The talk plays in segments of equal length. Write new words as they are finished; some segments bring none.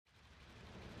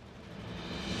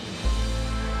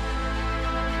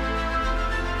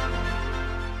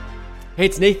Hey,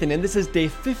 it's Nathan, and this is day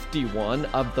 51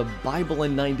 of the Bible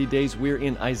in 90 Days. We're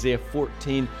in Isaiah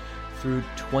 14 through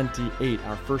 28.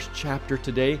 Our first chapter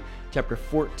today, chapter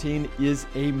 14, is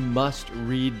a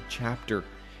must-read chapter.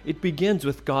 It begins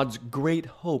with God's great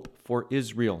hope for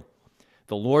Israel.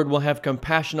 The Lord will have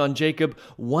compassion on Jacob.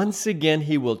 Once again,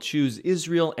 he will choose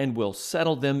Israel and will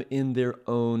settle them in their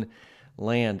own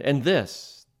land. And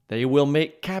this, they will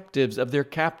make captives of their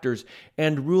captors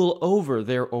and rule over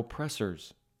their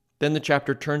oppressors. Then the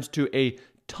chapter turns to a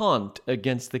taunt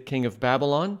against the king of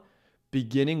Babylon,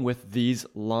 beginning with these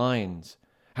lines: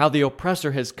 how the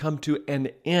oppressor has come to an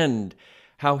end,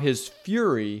 how his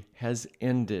fury has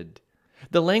ended.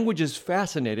 The language is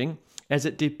fascinating as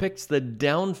it depicts the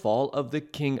downfall of the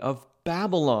king of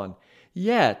Babylon.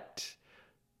 Yet,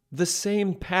 the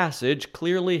same passage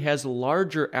clearly has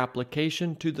larger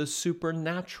application to the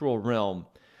supernatural realm.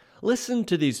 Listen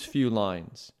to these few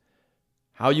lines.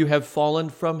 How you have fallen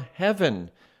from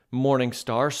heaven, morning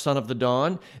star, son of the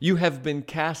dawn. You have been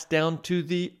cast down to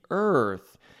the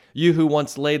earth, you who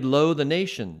once laid low the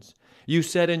nations. You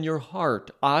said in your heart,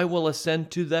 I will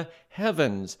ascend to the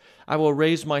heavens. I will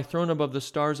raise my throne above the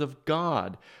stars of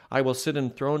God. I will sit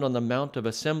enthroned on the mount of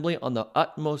assembly on the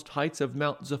utmost heights of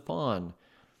Mount Zaphon.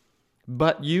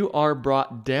 But you are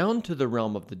brought down to the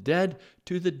realm of the dead,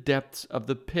 to the depths of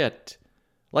the pit.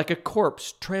 Like a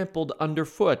corpse trampled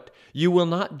underfoot, you will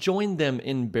not join them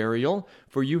in burial,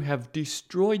 for you have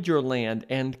destroyed your land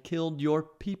and killed your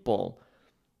people.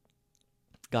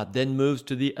 God then moves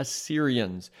to the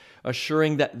Assyrians,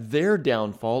 assuring that their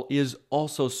downfall is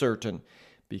also certain,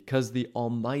 because the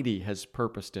Almighty has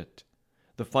purposed it.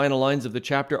 The final lines of the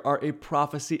chapter are a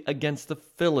prophecy against the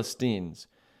Philistines.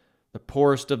 The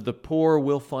poorest of the poor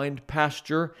will find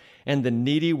pasture, and the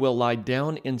needy will lie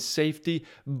down in safety.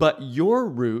 But your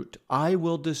root I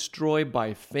will destroy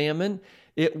by famine.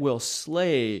 It will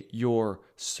slay your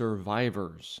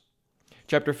survivors.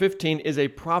 Chapter 15 is a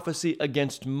prophecy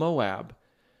against Moab.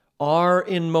 Ar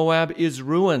in Moab is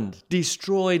ruined,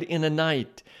 destroyed in a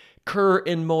night. Kir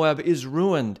in Moab is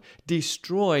ruined,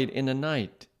 destroyed in a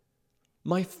night.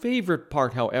 My favorite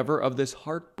part, however, of this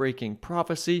heartbreaking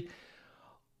prophecy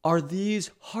are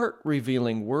these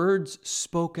heart-revealing words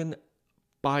spoken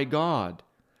by God.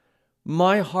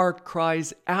 My heart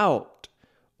cries out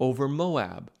over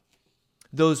Moab.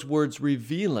 Those words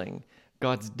revealing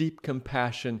God's deep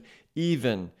compassion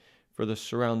even for the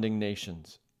surrounding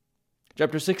nations.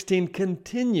 Chapter 16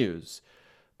 continues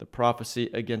the prophecy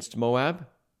against Moab.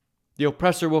 The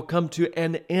oppressor will come to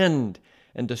an end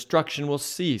and destruction will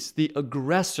cease. The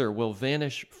aggressor will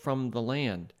vanish from the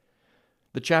land.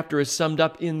 The chapter is summed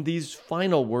up in these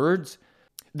final words.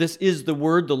 This is the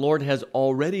word the Lord has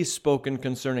already spoken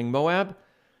concerning Moab.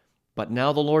 But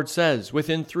now the Lord says,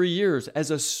 within 3 years,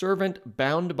 as a servant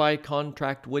bound by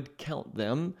contract would count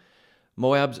them,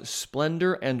 Moab's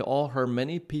splendor and all her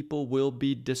many people will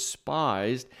be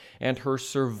despised, and her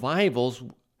survivors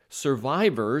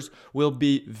will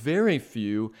be very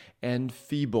few and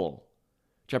feeble.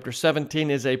 Chapter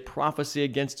 17 is a prophecy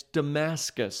against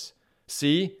Damascus.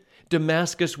 See,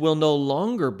 Damascus will no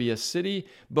longer be a city,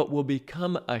 but will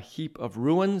become a heap of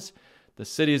ruins. The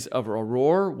cities of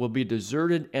Aroer will be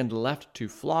deserted and left to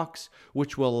flocks,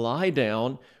 which will lie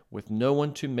down with no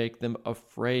one to make them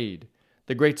afraid.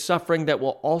 The great suffering that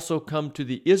will also come to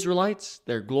the Israelites,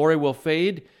 their glory will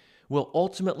fade, will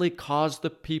ultimately cause the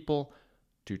people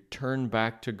to turn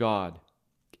back to God.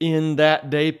 In that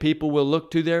day, people will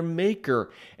look to their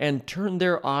Maker and turn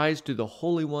their eyes to the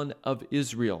Holy One of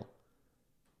Israel.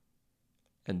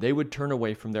 And they would turn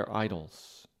away from their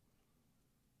idols.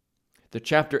 The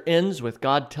chapter ends with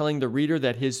God telling the reader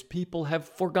that his people have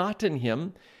forgotten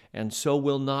him and so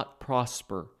will not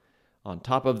prosper. On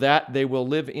top of that, they will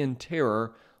live in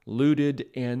terror, looted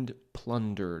and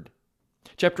plundered.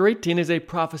 Chapter 18 is a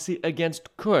prophecy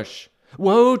against Cush.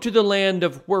 Woe to the land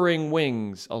of whirring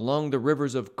wings along the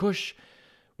rivers of Cush,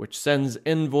 which sends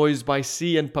envoys by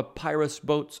sea and papyrus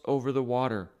boats over the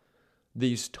water.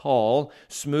 These tall,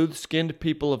 smooth-skinned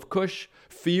people of Cush,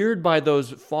 feared by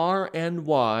those far and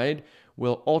wide,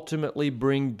 will ultimately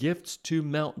bring gifts to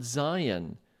Mount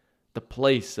Zion, the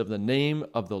place of the name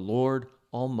of the Lord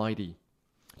Almighty.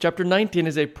 Chapter 19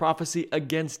 is a prophecy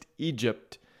against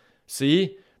Egypt.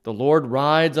 See, the Lord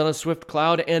rides on a swift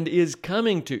cloud and is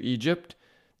coming to Egypt.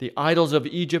 The idols of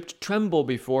Egypt tremble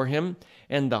before him,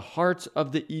 and the hearts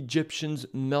of the Egyptians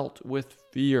melt with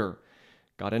fear.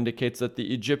 God indicates that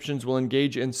the Egyptians will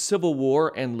engage in civil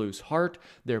war and lose heart,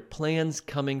 their plans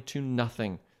coming to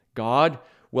nothing. God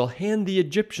will hand the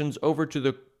Egyptians over to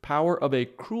the power of a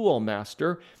cruel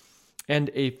master,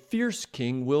 and a fierce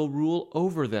king will rule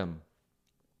over them.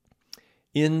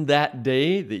 In that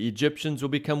day, the Egyptians will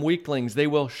become weaklings. They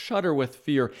will shudder with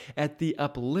fear at the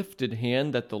uplifted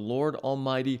hand that the Lord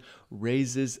Almighty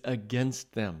raises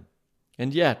against them.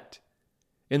 And yet,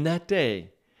 in that day,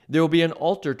 there will be an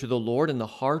altar to the Lord in the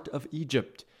heart of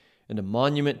Egypt, and a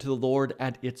monument to the Lord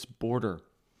at its border.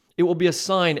 It will be a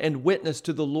sign and witness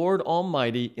to the Lord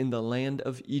Almighty in the land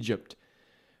of Egypt.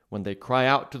 When they cry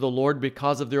out to the Lord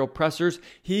because of their oppressors,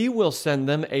 He will send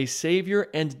them a Savior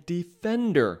and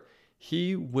defender.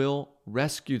 He will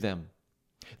rescue them.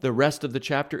 The rest of the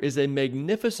chapter is a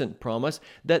magnificent promise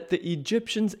that the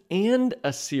Egyptians and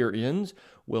Assyrians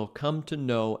will come to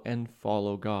know and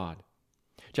follow God.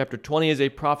 Chapter 20 is a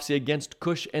prophecy against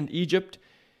Cush and Egypt.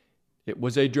 It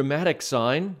was a dramatic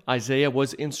sign. Isaiah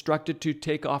was instructed to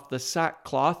take off the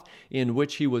sackcloth in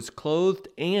which he was clothed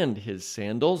and his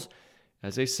sandals,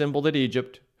 as a symbol that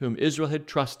Egypt, whom Israel had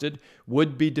trusted,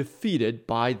 would be defeated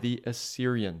by the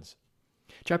Assyrians.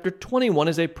 Chapter 21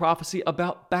 is a prophecy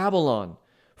about Babylon,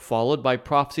 followed by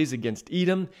prophecies against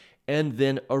Edom and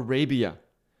then Arabia.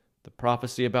 The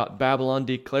prophecy about Babylon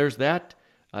declares that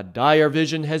a dire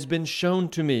vision has been shown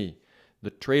to me. The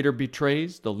traitor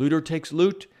betrays, the looter takes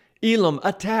loot. Elam,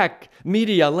 attack!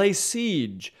 Media, lay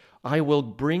siege! I will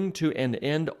bring to an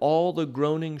end all the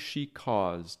groaning she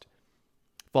caused.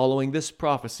 Following this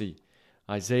prophecy,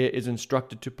 Isaiah is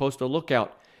instructed to post a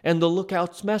lookout, and the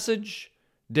lookout's message: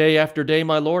 day after day,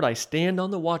 my Lord, I stand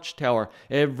on the watchtower.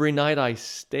 Every night I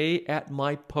stay at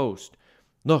my post.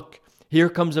 Look, here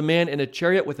comes a man in a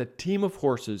chariot with a team of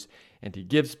horses, and he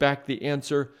gives back the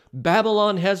answer,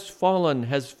 Babylon has fallen,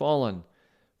 has fallen.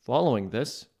 Following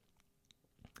this,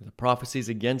 the prophecies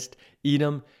against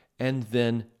Edom and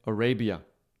then Arabia.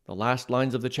 The last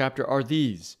lines of the chapter are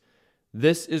these: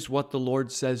 This is what the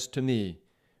Lord says to me.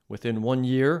 Within 1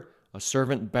 year, a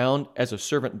servant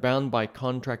bound by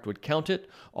contract would count it,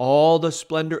 all the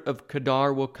splendor of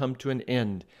Kedar will come to an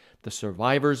end. The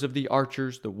survivors of the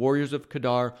archers, the warriors of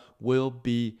Kedar, will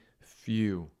be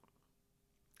few.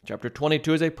 Chapter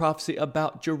 22 is a prophecy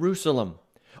about Jerusalem.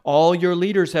 All your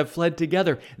leaders have fled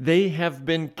together. They have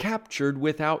been captured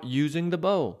without using the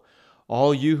bow.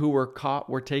 All you who were caught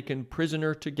were taken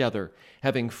prisoner together,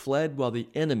 having fled while the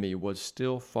enemy was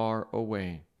still far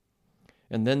away.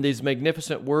 And then these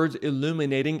magnificent words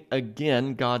illuminating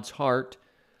again God's heart.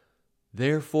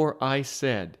 Therefore I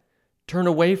said, turn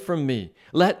away from me.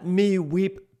 Let me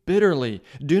weep bitterly.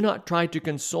 Do not try to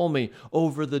console me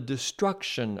over the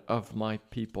destruction of my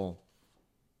people.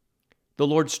 The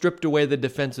Lord stripped away the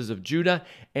defenses of Judah,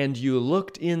 and you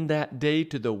looked in that day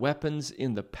to the weapons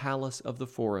in the palace of the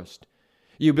forest.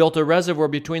 You built a reservoir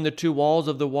between the two walls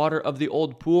of the water of the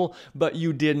old pool, but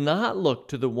you did not look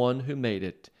to the one who made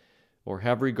it, or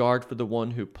have regard for the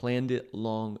one who planned it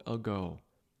long ago.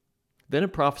 Then a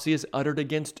prophecy is uttered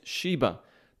against Sheba,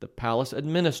 the palace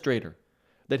administrator,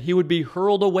 that he would be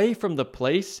hurled away from the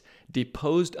place,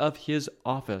 deposed of his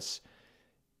office.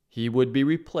 He would be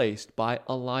replaced by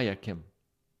Eliakim.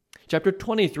 Chapter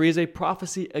 23 is a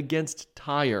prophecy against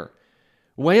Tyre.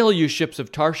 Wail, you ships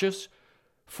of Tarshish,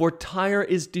 for Tyre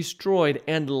is destroyed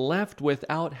and left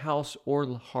without house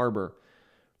or harbor.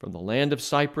 From the land of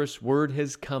Cyprus, word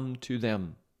has come to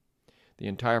them. The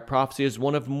entire prophecy is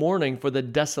one of mourning for the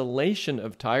desolation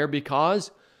of Tyre,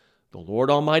 because the Lord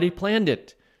Almighty planned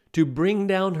it, to bring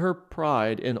down her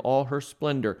pride in all her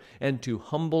splendor, and to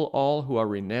humble all who are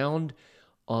renowned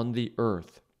on the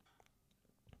earth.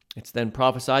 It's then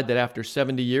prophesied that after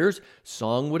 70 years,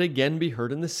 song would again be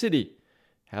heard in the city,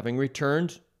 having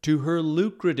returned to her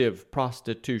lucrative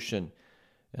prostitution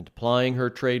and plying her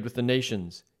trade with the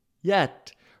nations.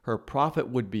 Yet her profit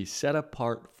would be set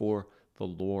apart for the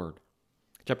Lord.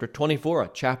 Chapter 24, a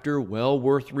chapter well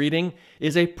worth reading,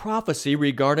 is a prophecy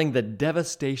regarding the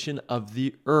devastation of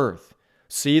the earth.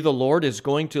 See, the Lord is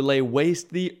going to lay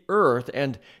waste the earth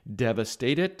and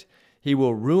devastate it. He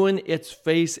will ruin its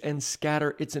face and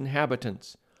scatter its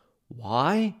inhabitants.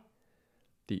 Why?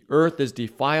 The earth is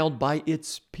defiled by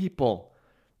its people.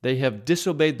 They have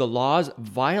disobeyed the laws,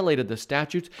 violated the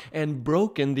statutes, and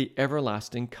broken the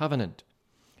everlasting covenant.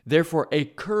 Therefore, a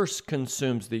curse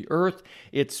consumes the earth.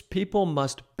 Its people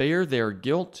must bear their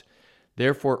guilt.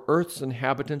 Therefore, earth's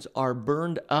inhabitants are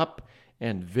burned up,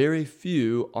 and very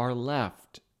few are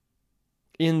left.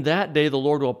 In that day, the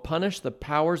Lord will punish the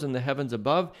powers in the heavens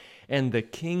above and the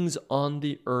kings on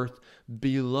the earth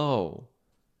below.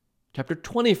 Chapter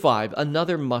 25,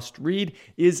 another must-read,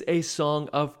 is a song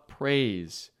of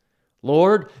praise.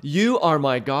 Lord, you are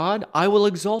my God. I will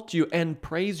exalt you and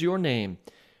praise your name.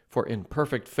 For in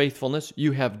perfect faithfulness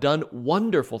you have done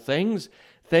wonderful things,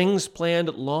 things planned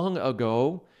long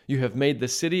ago. You have made the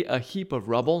city a heap of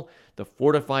rubble, the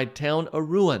fortified town a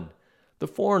ruin. the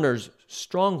foreigner's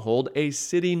stronghold a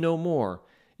city no more.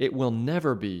 It will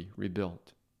never be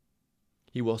rebuilt.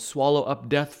 He will swallow up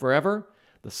death forever.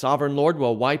 The sovereign Lord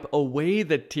will wipe away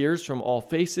the tears from all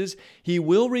faces. He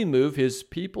will remove his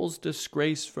people's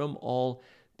disgrace from all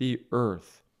the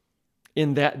earth.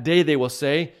 In that day they will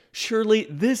say, "Surely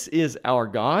this is our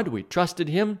God. We trusted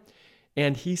him,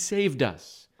 and he saved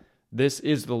us. This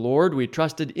is the Lord. We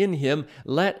trusted in him.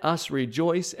 Let us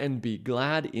rejoice and be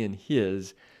glad in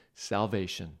his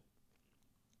salvation."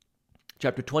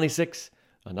 Chapter 26,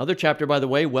 another chapter, by the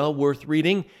way, well worth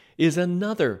reading, is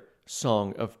another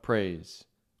song of praise.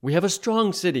 We have a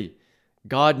strong city.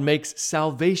 God makes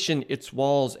salvation its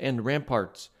walls and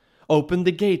ramparts. Open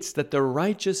the gates that the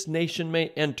righteous nation may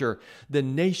enter, the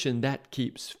nation that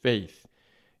keeps faith.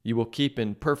 You will keep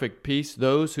in perfect peace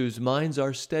those whose minds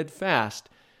are steadfast,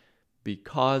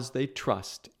 because they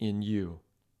trust in you.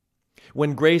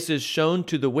 When grace is shown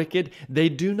to the wicked, they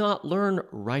do not learn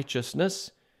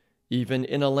righteousness. Even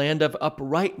in a land of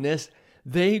uprightness,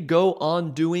 they go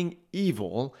on doing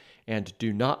evil and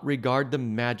do not regard the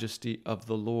majesty of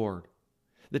the Lord.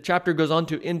 The chapter goes on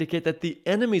to indicate that the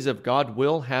enemies of God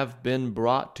will have been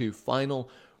brought to final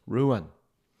ruin.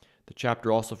 The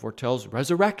chapter also foretells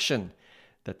resurrection,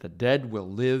 that the dead will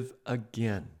live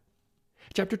again.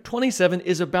 Chapter 27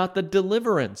 is about the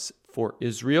deliverance for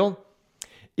Israel.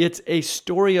 It's a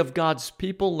story of God's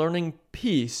people learning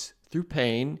peace through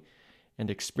pain and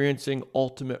experiencing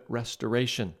ultimate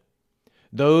restoration.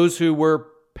 Those who were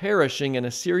perishing in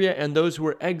Assyria and those who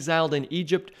were exiled in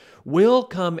Egypt will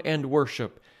come and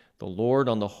worship the Lord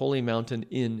on the holy mountain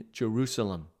in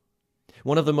Jerusalem.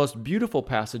 One of the most beautiful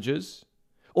passages,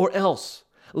 "Or else,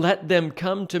 let them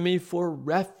come to me for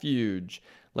refuge.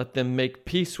 Let them make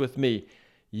peace with me.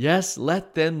 Yes,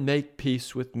 let them make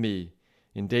peace with me.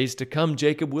 In days to come,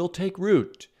 Jacob will take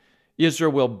root.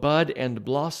 Israel will bud and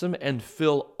blossom and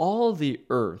fill all the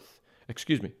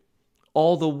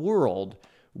world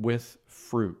with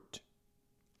fruit."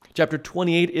 Chapter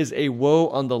 28 is a woe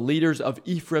on the leaders of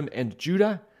Ephraim and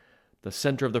Judah. The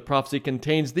center of the prophecy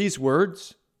contains these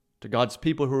words to God's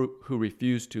people who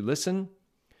refuse to listen.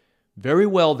 "Very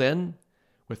well then,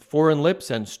 with foreign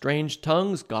lips and strange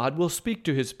tongues, God will speak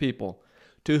to his people,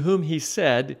 to whom he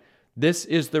said, 'This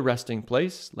is the resting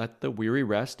place, let the weary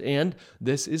rest, and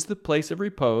this is the place of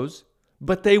repose.'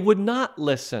 But they would not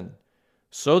listen.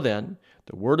 So then,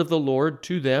 the word of the Lord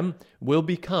to them will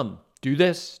become, 'Do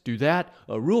this, do that,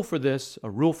 a rule for this, a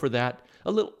rule for that,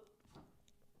 a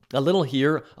little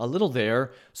here, a little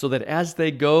there, so that as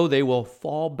they go, they will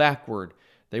fall backward.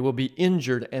 They will be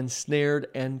injured and snared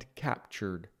and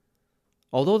captured.'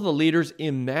 Although the leaders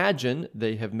imagine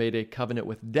they have made a covenant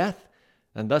with death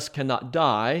and thus cannot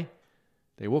die,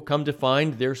 they will come to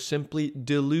find they're simply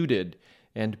deluded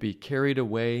and be carried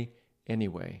away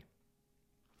anyway."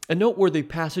 A noteworthy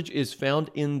passage is found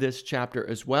in this chapter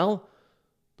as well.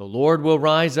 The Lord will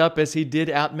rise up as he did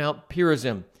at Mount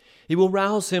Perazim. He will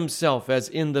rouse himself as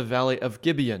in the valley of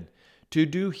Gibeon to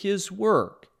do his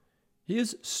work,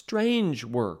 his strange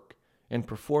work, and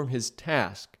perform his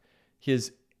task,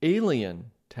 his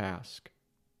alien task.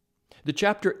 The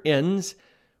chapter ends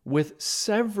with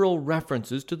several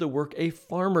references to the work a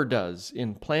farmer does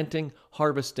in planting,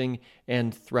 harvesting,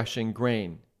 and threshing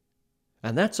grain.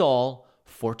 And that's all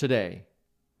for today.